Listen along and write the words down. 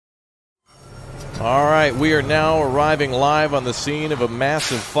All right, we are now arriving live on the scene of a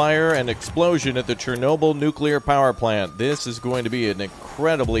massive fire and explosion at the Chernobyl nuclear power plant. This is going to be an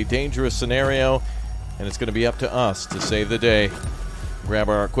incredibly dangerous scenario, and it's going to be up to us to save the day. Grab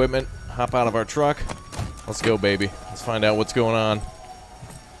our equipment, hop out of our truck. Let's go, baby. Let's find out what's going on.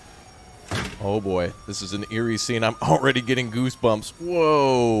 Oh boy, this is an eerie scene. I'm already getting goosebumps.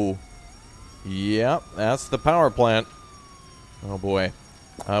 Whoa. Yep, that's the power plant. Oh boy.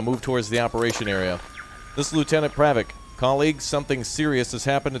 Move towards the operation area. This is Lieutenant Pravik. Colleagues, something serious has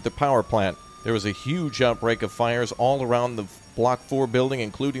happened at the power plant. There was a huge outbreak of fires all around the Block 4 building,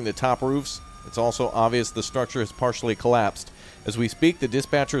 including the top roofs. It's also obvious the structure has partially collapsed. As we speak, the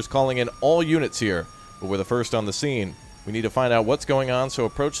dispatcher is calling in all units here, but we're the first on the scene. We need to find out what's going on, so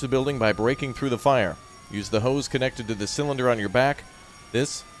approach the building by breaking through the fire. Use the hose connected to the cylinder on your back.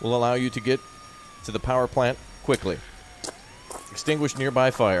 This will allow you to get to the power plant quickly. Extinguish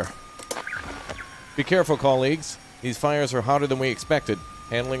nearby fire. Be careful, colleagues. These fires are hotter than we expected.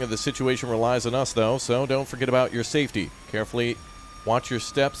 Handling of the situation relies on us, though, so don't forget about your safety. Carefully watch your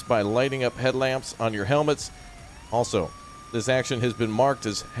steps by lighting up headlamps on your helmets. Also, this action has been marked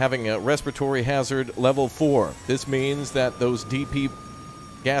as having a respiratory hazard level 4. This means that those DP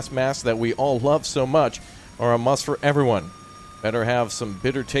gas masks that we all love so much are a must for everyone. Better have some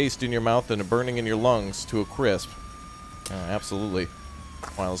bitter taste in your mouth than a burning in your lungs to a crisp. Absolutely.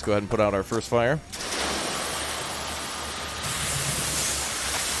 All right, let's go ahead and put out our first fire.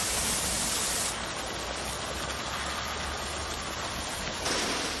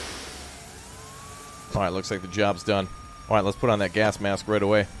 All right, looks like the job's done. All right, let's put on that gas mask right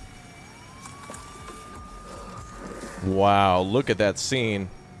away. Wow, look at that scene.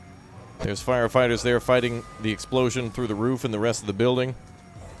 There's firefighters there fighting the explosion through the roof and the rest of the building.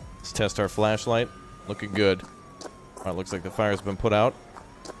 Let's test our flashlight. Looking good. All right, looks like the fire's been put out.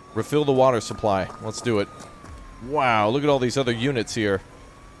 Refill the water supply. Let's do it. Wow, look at all these other units here.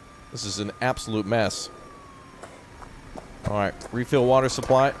 This is an absolute mess. All right, refill water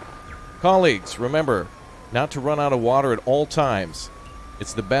supply. Colleagues, remember not to run out of water at all times.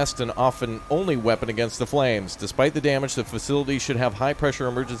 It's the best and often only weapon against the flames. Despite the damage, the facility should have high-pressure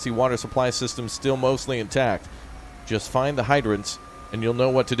emergency water supply systems still mostly intact. Just find the hydrants, and you'll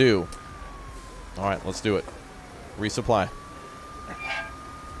know what to do. All right, let's do it. Resupply.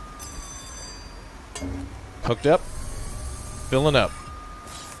 Hooked up. Filling up.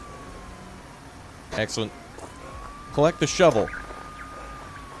 Excellent. Collect the shovel.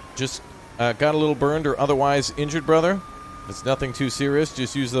 Just got a little burned or otherwise injured, brother? If it's nothing too serious,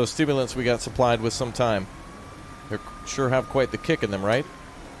 just use those stimulants we got supplied with some time. They sure have quite the kick in them, right?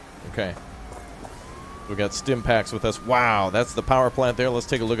 Okay. We got stim packs with us. Wow, that's the power plant there. Let's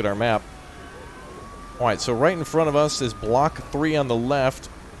take a look at our map. Alright, so right in front of us is Block 3 on the left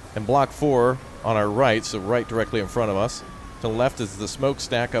and Block 4 on our right, so right directly in front of us. To the left is the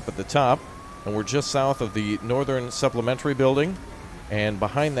smokestack up at the top, and we're just south of the Northern Supplementary Building, and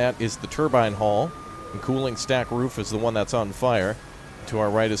behind that is the turbine hall, and cooling stack roof is the one that's on fire. To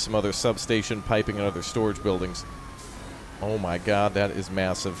our right is some other substation, piping, and other storage buildings. Oh my god, that is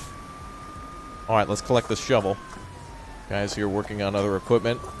massive. Alright, let's collect this shovel. Guys here working on other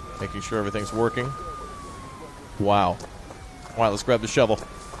equipment, making sure everything's working. Wow. Alright, let's grab the shovel.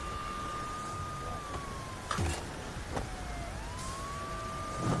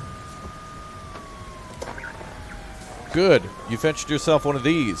 Good. You fetched yourself one of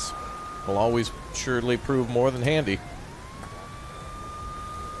these. Will always surely prove more than handy.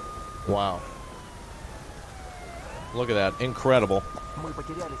 Wow. Look at that. Incredible.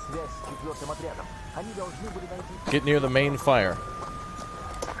 Get near the main fire.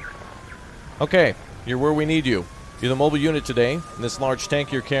 Okay. You're where we need you. You're the mobile unit today, and this large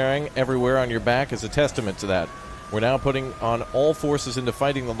tank you're carrying everywhere on your back is a testament to that. We're now putting on all forces into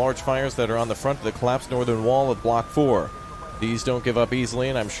fighting the large fires that are on the front of the collapsed northern wall of Block 4. These don't give up easily,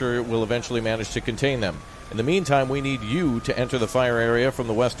 and I'm sure we'll eventually manage to contain them. In the meantime, we need you to enter the fire area from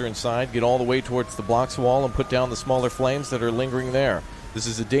the western side, get all the way towards the block's wall, and put down the smaller flames that are lingering there. This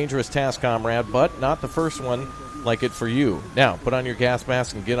is a dangerous task, comrade, but not the first one like it for you. Now, put on your gas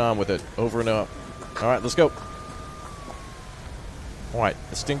mask and get on with it. Over and up. All right, let's go. All right,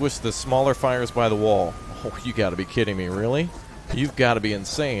 extinguish the smaller fires by the wall. Oh, you got to be kidding me, really? You've got to be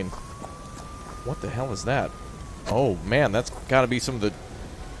insane. What the hell is that? Oh, man, that's got to be some of the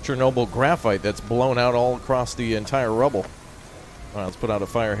Chernobyl graphite that's blown out all across the entire rubble. All right, let's put out a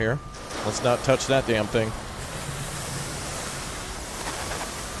fire here. Let's not touch that damn thing.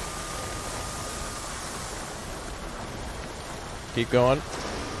 Keep going.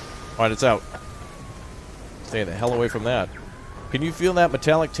 All right, it's out. Stay the hell away from that. Can you feel that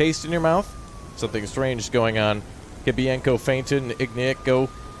metallic taste in your mouth? Something strange is going on. Kibienko fainted and Ignienko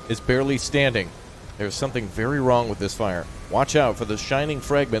is barely standing. There's something very wrong with this fire. Watch out for the shining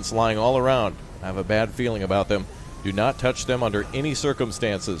fragments lying all around. I have a bad feeling about them. Do not touch them under any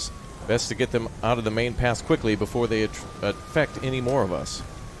circumstances. Best to get them out of the main pass quickly before they affect any more of us.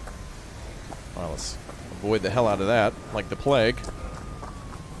 Well, let's avoid the hell out of that, like the plague.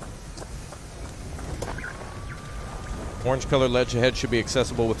 Orange-colored ledge ahead should be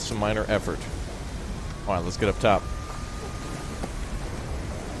accessible with some minor effort. All right, let's get up top.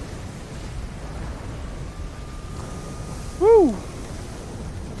 Woo!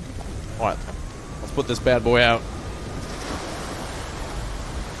 All right, let's put this bad boy out.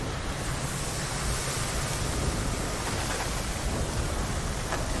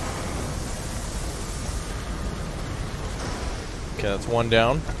 Okay, that's one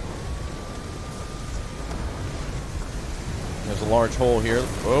down. There's a large hole here.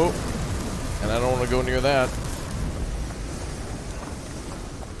 Oh, and I don't want to go near that.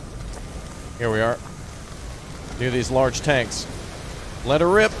 Here we are. Near these large tanks. Let her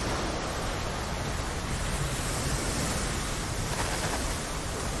rip.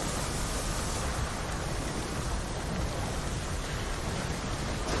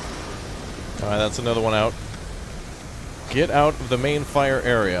 Alright, that's another one out. Get out of the main fire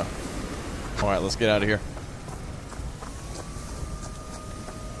area. Alright, let's get out of here.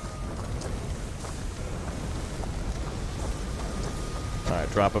 Alright,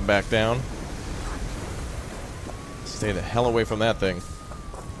 drop him back down. Stay the hell away from that thing.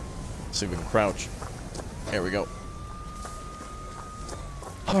 Let's see if we can crouch. There we go.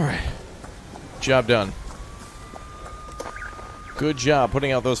 Alright. Job done. Good job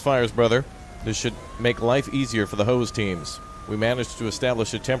putting out those fires, brother. This should make life easier for the hose teams. We managed to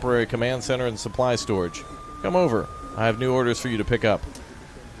establish a temporary command center and supply storage. Come over. I have new orders for you to pick up.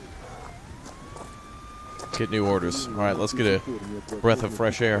 Get new orders. Alright, let's get a breath of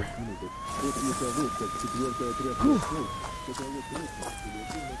fresh air. Whew.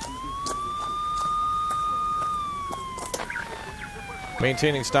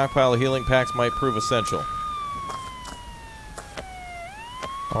 Maintaining stockpile of healing packs might prove essential.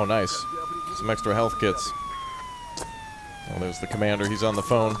 Oh, nice. Some extra health kits. Oh, there's the commander. He's on the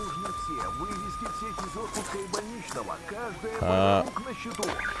phone.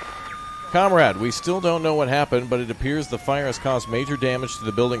 Comrade, we still don't know what happened, but it appears the fire has caused major damage to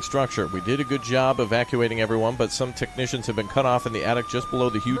the building structure. We did a good job evacuating everyone, but some technicians have been cut off in the attic just below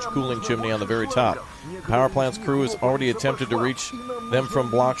the huge cooling chimney on the very top. The power plant's crew has already attempted to reach them from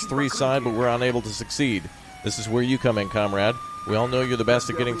blocks 3 side, but we're unable to succeed. This is where you come in, comrade. We all know you're the best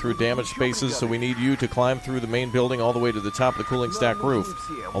at getting through damaged spaces, so we need you to climb through the main building all the way to the top of the cooling stack roof.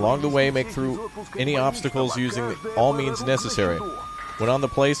 Along the way, make through any obstacles using all means necessary. When on the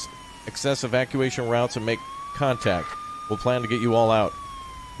place, access evacuation routes and make contact. We'll plan to get you all out.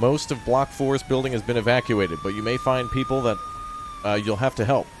 Most of Block 4's building has been evacuated, but you may find people that you'll have to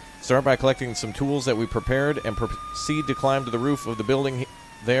help. Start by collecting some tools that we prepared and proceed to climb to the roof of the building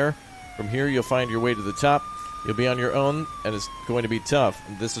there. From here, you'll find your way to the top. You'll be on your own, and it's going to be tough.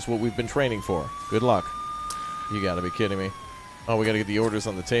 This is what we've been training for. Good luck. You gotta be kidding me. Oh, we gotta get the orders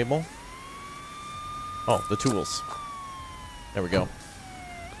on the table. Oh, the tools. There we go.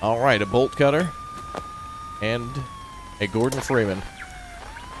 Alright, a bolt cutter. And a Gordon Freeman.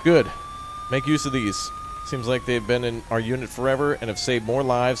 Good. Make use of these. Seems like they've been in our unit forever and have saved more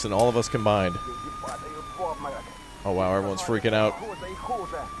lives than all of us combined. Oh wow, everyone's freaking out.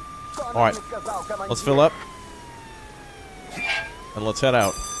 Alright, let's fill up. And let's head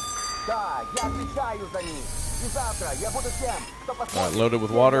out. Alright, loaded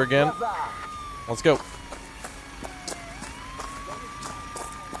with water again. Let's go.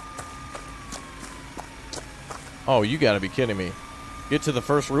 Oh, you gotta be kidding me. Get to the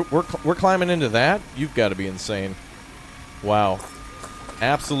first roof. We're climbing into that? You've got to be insane. Wow.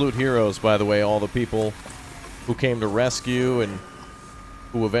 Absolute heroes, by the way, all the people who came to rescue and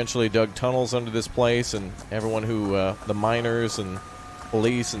who eventually dug tunnels under this place, and everyone who, the miners and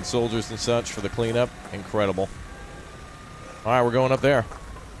police and soldiers and such for the cleanup. Incredible. Alright, we're going up there.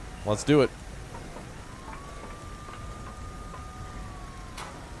 Let's do it.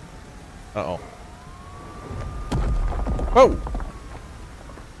 Uh-oh. Whoa!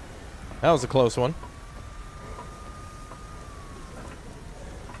 That was a close one.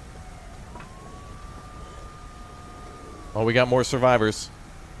 Oh, we got more survivors.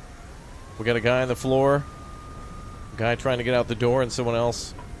 We got a guy on the floor, a guy trying to get out the door, and someone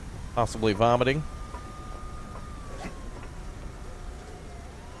else possibly vomiting.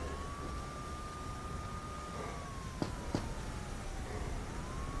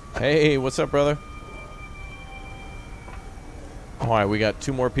 Hey, what's up, brother? Alright, we got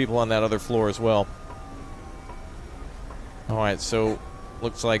 2 more people on that other floor as well. Alright, so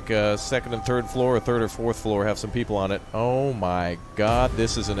looks like 2nd and 3rd floor, or 3rd or 4th floor have some people on it. Oh my god,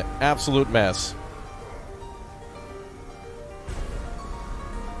 this is an absolute mess.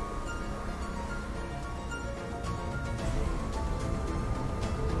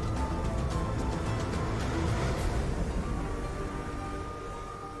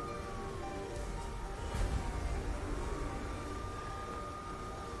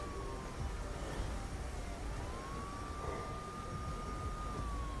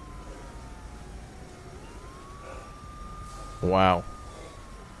 Wow.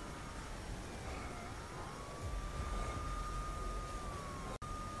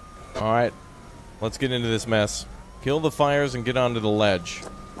 Alright, let's get into this mess. Kill the fires and get onto the ledge.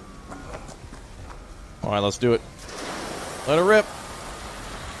 Alright, let's do it. Let it rip.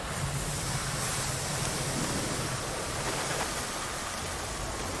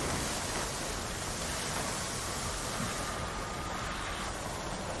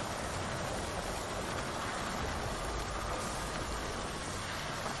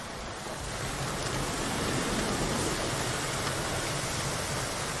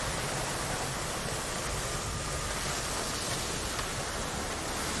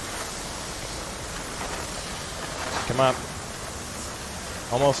 Come on.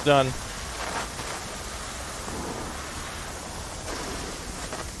 Almost done.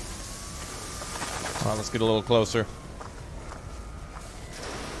 Come on, let's get a little closer.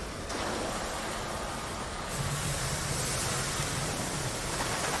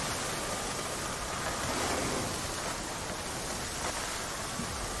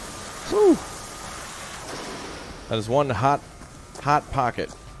 Whew. That is one hot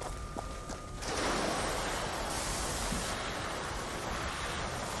pocket.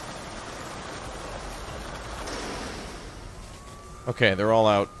 Okay, they're all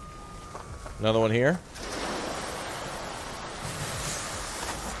out. Another one here.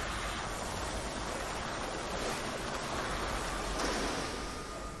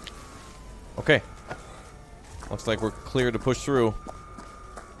 Okay. Looks like we're clear to push through.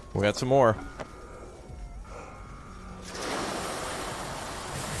 We got some more.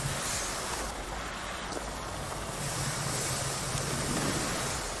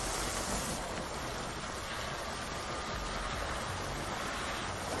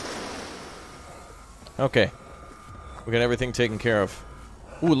 Okay. We got everything taken care of.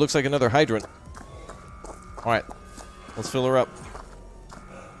 Ooh, it looks like another hydrant. Alright. Let's fill her up.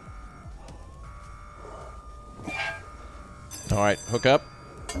 Alright, hook up.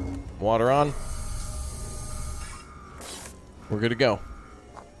 Water on. We're good to go.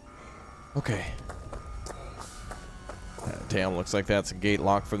 Okay. Damn, looks like that's a gate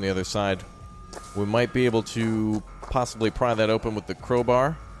locked from the other side. We might be able to possibly pry that open with the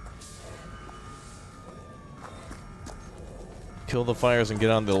crowbar. Kill the fires and get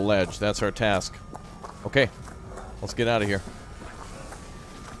on the ledge. That's our task. Okay. Let's get out of here.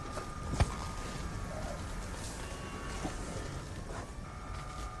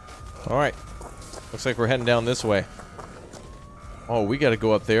 Alright. Looks like we're heading down this way. Oh, we gotta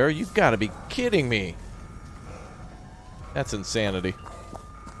go up there? You've gotta be kidding me. That's insanity.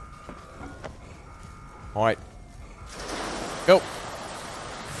 Alright. Go.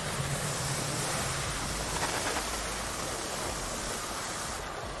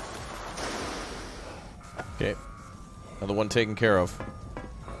 Okay. Another one taken care of.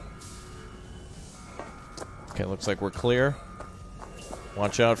 Okay, looks like we're clear.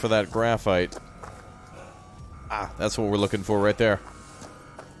 Watch out for that graphite. Ah, that's what we're looking for right there.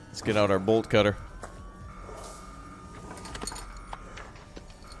 Let's get out our bolt cutter.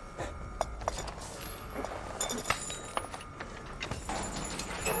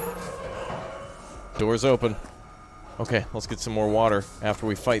 Doors open. Okay, let's get some more water after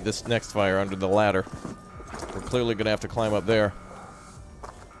we fight this next fire under the ladder. We're clearly going to have to climb up there.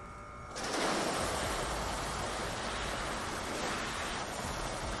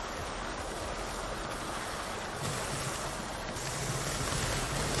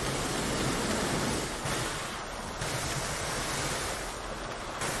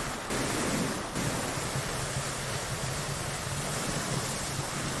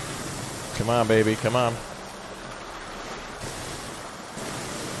 Come on, baby, come on.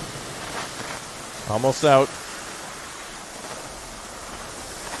 Almost out.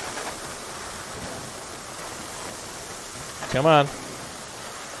 Come on.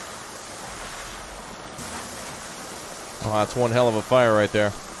 Oh, that's one hell of a fire right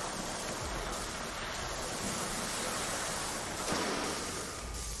there.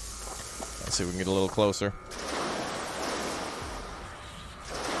 Let's see if we can get a little closer.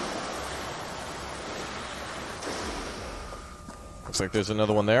 Looks like there's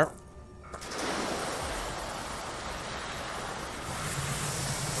another one there.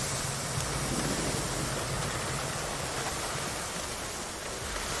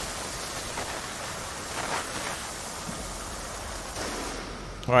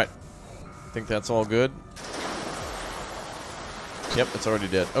 Alright. I think that's all good. Yep, it's already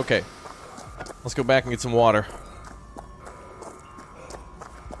dead. Okay. Let's go back and get some water.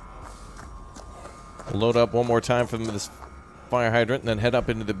 We'll load up one more time from this fire hydrant and then head up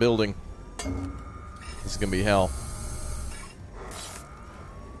into the building. This is gonna be hell.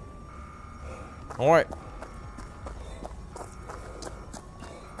 Alright.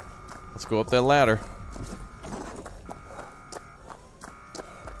 Let's go up that ladder.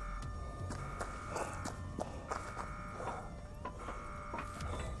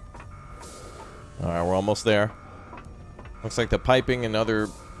 Alright, we're almost there. Looks like the piping and other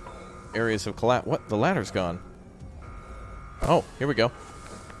areas have collapsed. What? The ladder's gone. Oh, here we go.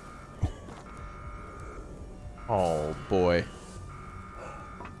 Oh, boy.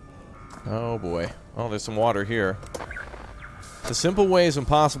 Oh, boy. Oh, there's some water here. The simple way is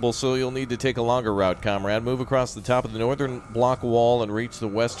impossible, so you'll need to take a longer route, comrade. Move across the top of the northern block wall and reach the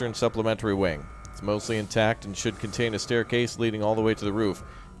western supplementary wing. It's mostly intact and should contain a staircase leading all the way to the roof.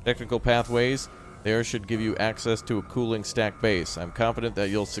 Technical pathways there should give you access to a cooling stack base. I'm confident that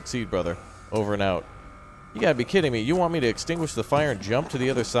you'll succeed, brother. Over and out. You gotta be kidding me. You want me to extinguish the fire and jump to the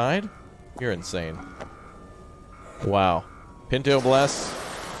other side? You're insane. Wow. Pinto bless.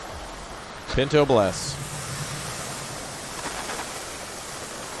 Pinto bless.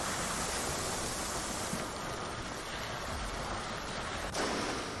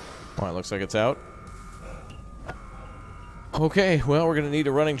 Alright, looks like it's out. Okay, well, we're gonna need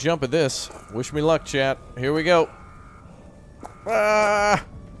a running jump at this. Wish me luck, chat. Here we go. Ah!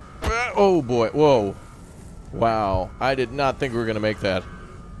 Oh, boy. Whoa. Wow. I did not think we were gonna make that.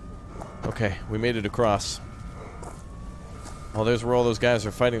 Okay, we made it across. Oh, there's where all those guys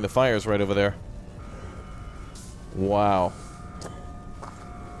are fighting the fires right over there. Wow.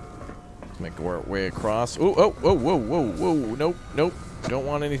 Make our way across. Ooh, oh, whoa, whoa, whoa, whoa. Nope, nope. Don't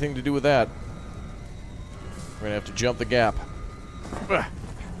want anything to do with that. We're gonna have to jump the gap.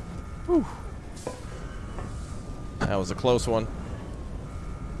 Whew. That was a close one.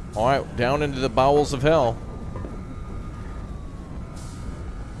 Alright, down into the bowels of hell.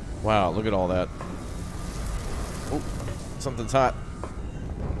 Wow, look at all that. Oh, something's hot.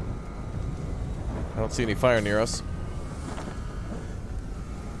 I don't see any fire near us.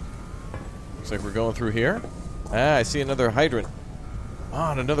 Looks like we're going through here. Ah, I see another hydrant.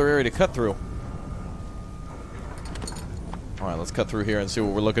 Ah, and another area to cut through. Alright, let's cut through here and see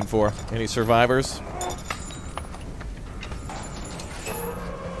what we're looking for. Any survivors?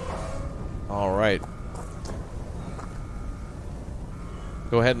 Alright.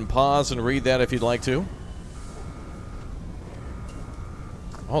 Go ahead and pause and read that if you'd like to.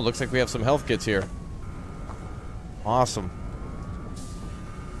 Oh, looks like we have some health kits here. Awesome.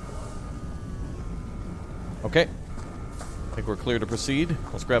 Okay. I think we're clear to proceed.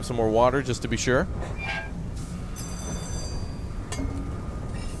 Let's grab some more water just to be sure.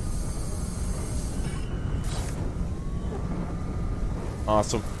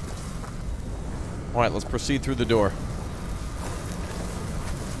 Awesome. Alright, let's proceed through the door.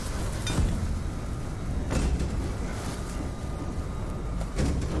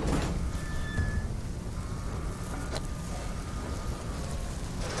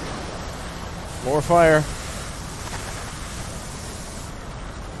 More fire.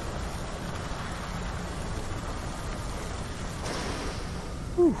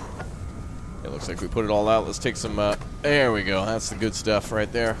 Whew. It looks like we put it all out. Let's take some, there we go. That's the good stuff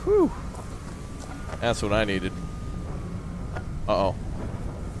right there. Whew. That's what I needed. Uh-oh.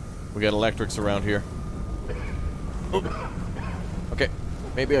 We got electrics around here. Oop. Okay.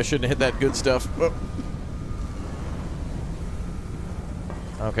 Maybe I shouldn't have hit that good stuff. Oh.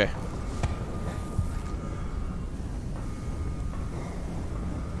 Okay.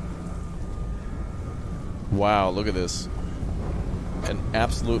 Wow, look at this. An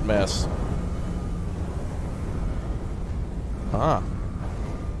absolute mess. Ah.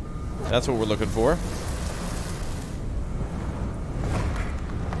 That's what we're looking for.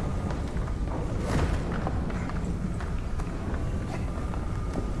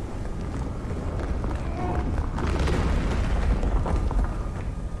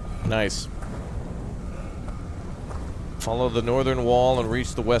 Nice. Follow the northern wall and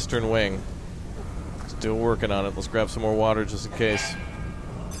reach the western wing. Still working on it. Let's grab some more water just in case.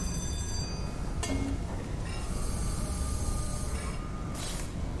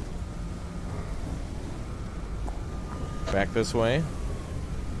 Back this way.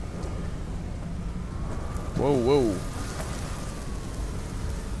 Whoa, whoa.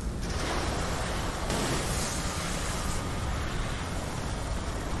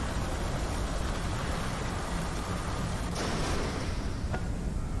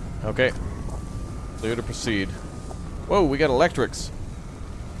 Okay. Clear to proceed. Whoa, we got electrics.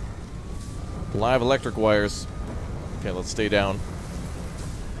 Live electric wires. Okay, let's stay down.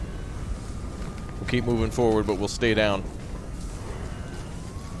 We'll keep moving forward, but we'll stay down.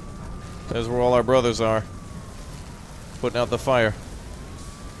 There's where all our brothers are. Putting out the fire.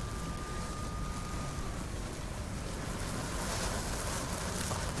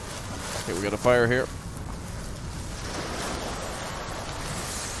 Okay, we got a fire here.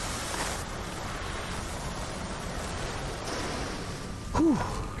 Whew.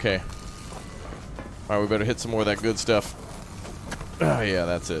 Okay. Alright, we better hit some more of that good stuff. Oh, yeah,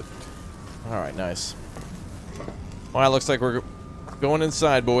 that's it. Alright, nice. Well, it looks like we're going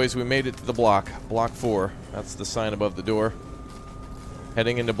inside, boys. We made it to the block. Block 4. That's the sign above the door.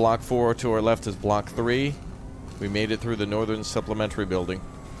 Heading into Block 4. To our left is Block 3. We made it through the northern supplementary building.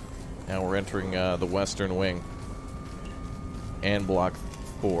 Now we're entering the western wing. And Block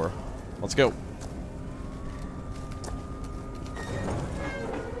 4. Let's go.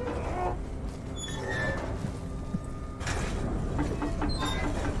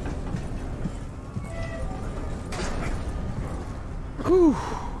 Whew.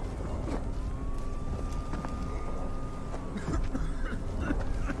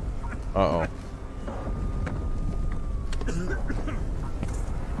 Uh-oh.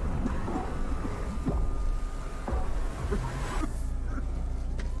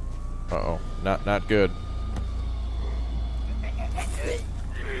 Uh-oh. Not good.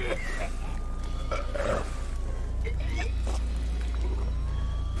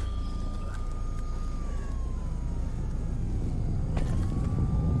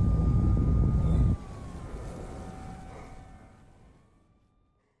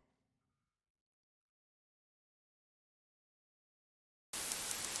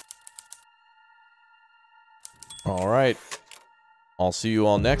 Alright. I'll see you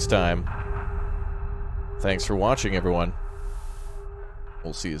all next time. Thanks for watching, everyone.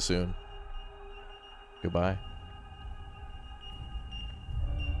 We'll see you soon. Goodbye.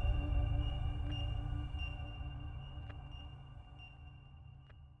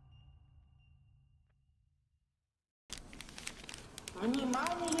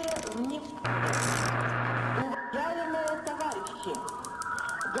 Уважаемые товарищи,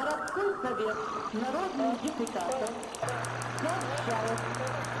 городской совет народных депутатов сообщает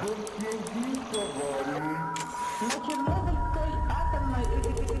на Чернобыльской атомной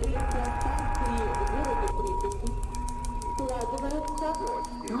электростанции в городе Припяти складывается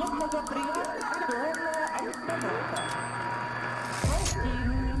неблагоприятная обстановка.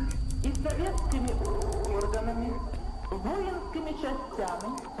 Партийными и советскими органами, воинскими частями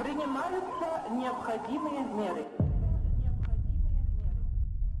принимаются необходимые меры.